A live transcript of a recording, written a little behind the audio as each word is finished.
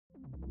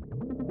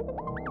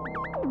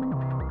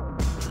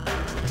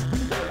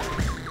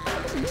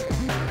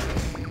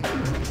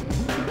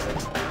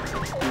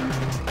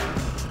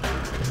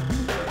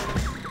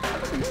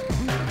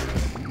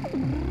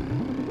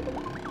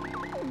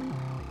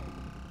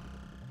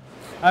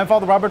I'm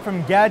Father Robert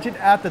from Gadget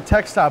at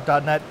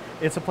thetechstop.net.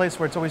 It's a place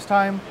where it's always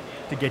time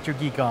to get your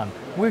geek on.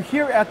 We're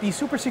here at the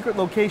super secret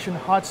location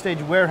Hot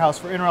Stage Warehouse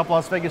for Interop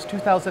Las Vegas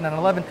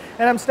 2011,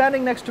 and I'm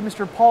standing next to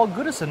Mr. Paul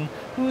Goodison,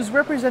 who's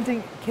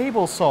representing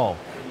CableSolve.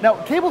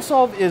 Now,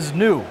 CableSolve is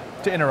new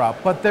to Interop,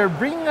 but they're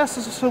bringing us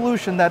a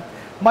solution that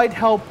might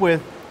help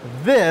with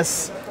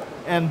this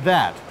and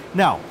that.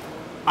 Now,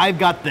 I've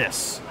got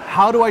this.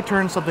 How do I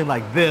turn something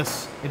like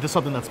this into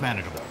something that's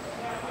manageable?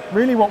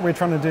 Really what we're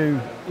trying to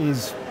do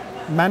is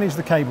manage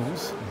the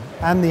cables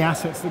and the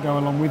assets that go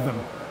along with them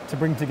to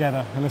bring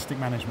together holistic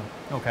management.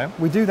 Okay.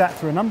 We do that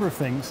through a number of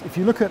things. If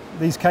you look at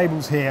these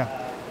cables here,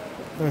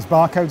 there's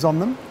barcodes on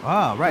them.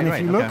 Ah, right, and right.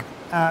 if you look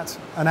at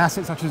an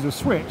asset such as a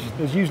switch,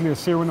 there's usually a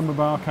serial number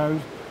barcode,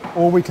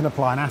 or we can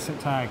apply an asset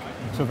tag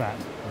to that.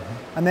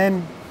 And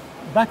then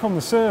back on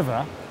the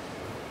server,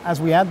 as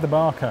we add the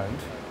barcode,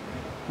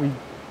 we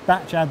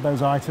batch add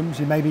those items.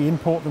 You maybe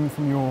import them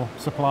from your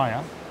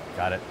supplier.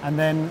 Got it. And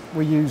then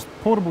we use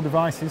portable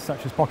devices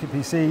such as Pocket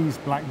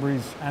PCs,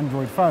 Blackberries,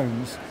 Android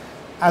phones.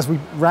 As we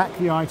rack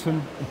the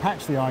item and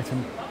patch the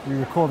item, we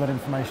record that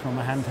information on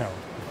the handheld.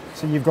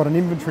 So you've got an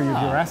inventory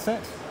of your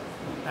assets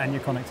and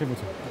your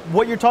connectivity.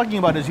 What you're talking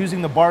about is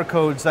using the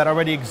barcodes that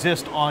already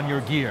exist on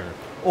your gear,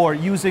 or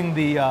using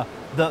the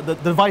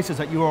devices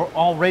that you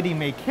already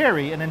may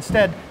carry, and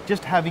instead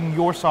just having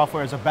your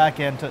software as a back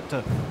end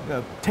to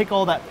take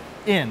all that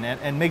in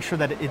and make sure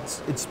that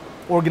it's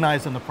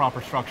organized in the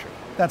proper structure.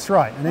 That's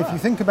right. And if you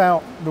think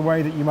about the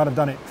way that you might have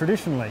done it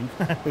traditionally,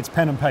 it's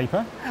pen and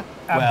paper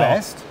at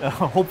best.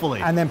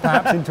 Hopefully. And then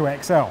perhaps into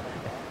Excel.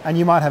 And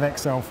you might have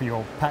Excel for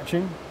your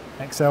patching,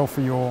 Excel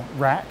for your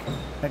rack,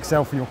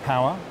 Excel for your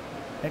power,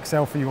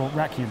 Excel for your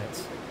rack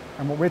units.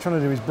 And what we're trying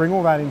to do is bring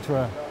all that into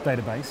a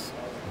database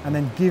and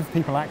then give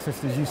people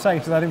access, as you say,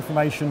 to that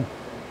information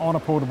on a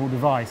portable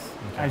device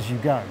as you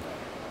go.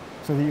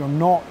 So that you're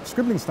not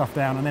scribbling stuff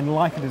down and then,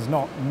 like it is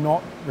not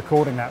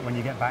recording that when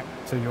you get back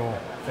to your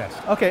desk.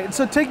 Okay,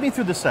 so take me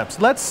through the steps.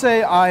 Let's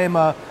say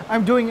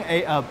I'm doing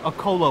a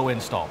colo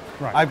install.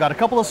 Right. I've got a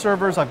couple of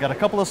servers, I've got a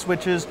couple of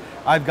switches,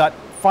 I've got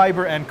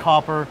fiber and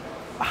copper.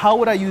 How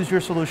would I use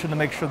your solution to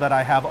make sure that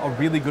I have a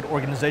really good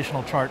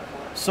organizational chart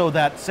so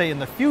that, say in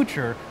the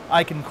future,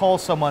 I can call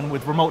someone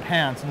with remote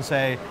hands and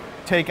say,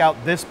 take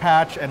out this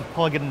patch and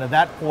plug it into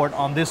that port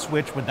on this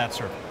switch with that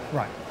server?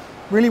 Right.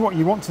 Really what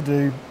you want to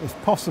do, if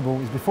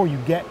possible, is before you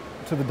get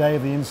to the day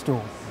of the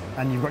install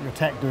and you've got your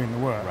tech doing the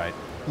work,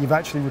 you've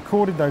actually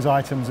recorded those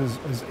items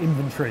as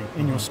inventory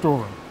in your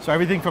storeroom. So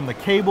everything from the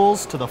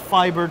cables to the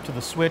fiber to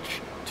the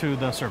switch to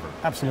the server?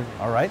 Absolutely.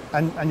 All right.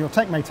 And your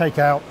tech may take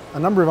out a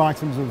number of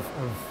items of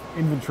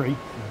inventory,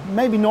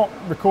 maybe not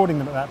recording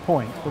them at that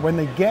point, but when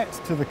they get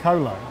to the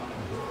colo,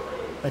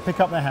 they pick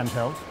up their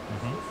handheld,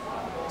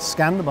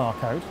 scan the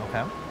barcode,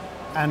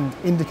 and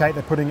indicate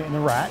they're putting it in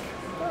a rack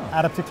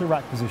at a particular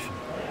rack position.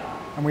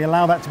 And we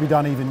allow that to be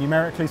done either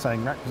numerically,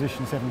 saying rack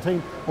position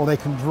 17, or they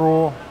can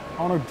draw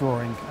on a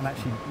drawing and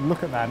actually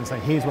look at that and say,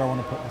 here's where I want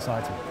to put this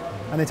item.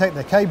 And they take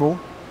their cable,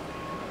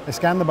 they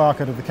scan the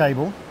barcode of the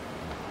cable,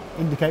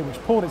 indicate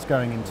which port it's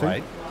going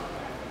into,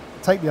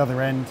 take the other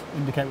end,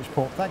 indicate which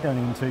port that's going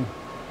into,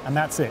 and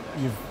that's it.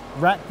 You've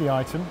racked the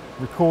item,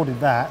 recorded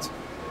that,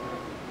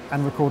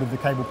 and recorded the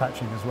cable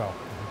patching as well.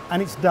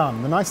 And it's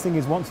done. The nice thing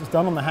is once it's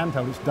done on the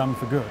handheld, it's done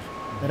for good.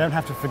 They don't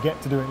have to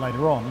forget to do it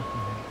later on.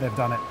 They've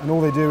done it. And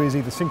all they do is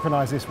either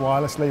synchronize this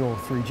wirelessly or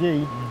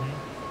 3G,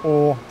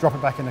 or drop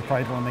it back in the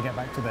cradle when they get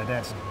back to their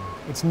desk.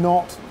 It's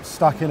not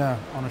stuck on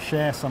a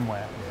share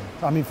somewhere.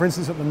 I mean, for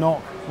instance, at the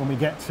NOC, when we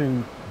get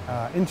to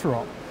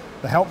Interop,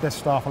 the help desk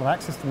staff will have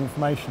access to the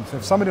information. So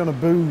if somebody on a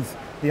booth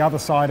the other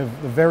side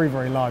of the very,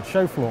 very large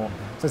show floor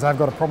says, I've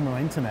got a problem with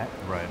my internet,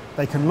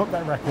 they can look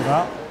that record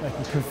up, they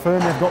can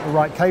confirm they've got the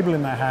right cable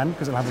in their hand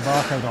because it'll have the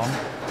barcode on,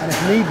 and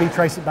if need be,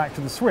 trace it back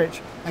to the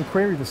switch and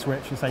query the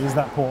switch and say, is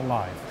that port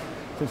live?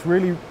 So it's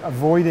really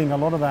avoiding a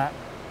lot of that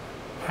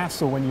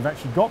hassle when you've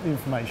actually got the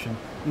information,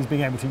 is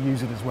being able to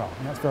use it as well,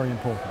 and that's very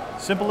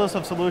important. Simplest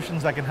of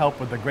solutions that can help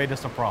with the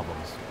greatest of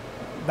problems.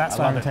 That's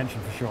our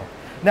intention for sure.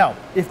 Now,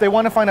 if they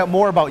want to find out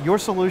more about your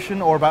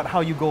solution or about how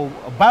you go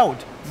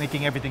about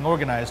making everything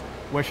organized,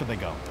 where should they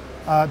go?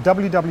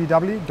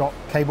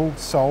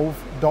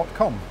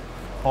 www.cablesolve.com.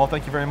 Paul,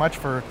 thank you very much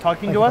for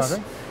talking to us.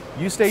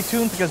 You stay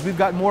tuned because we've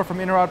got more from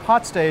Interop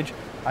Hot Stage.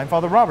 I'm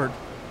Father Robert,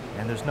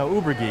 and there's no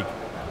Uber Geek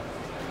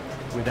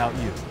without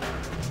you.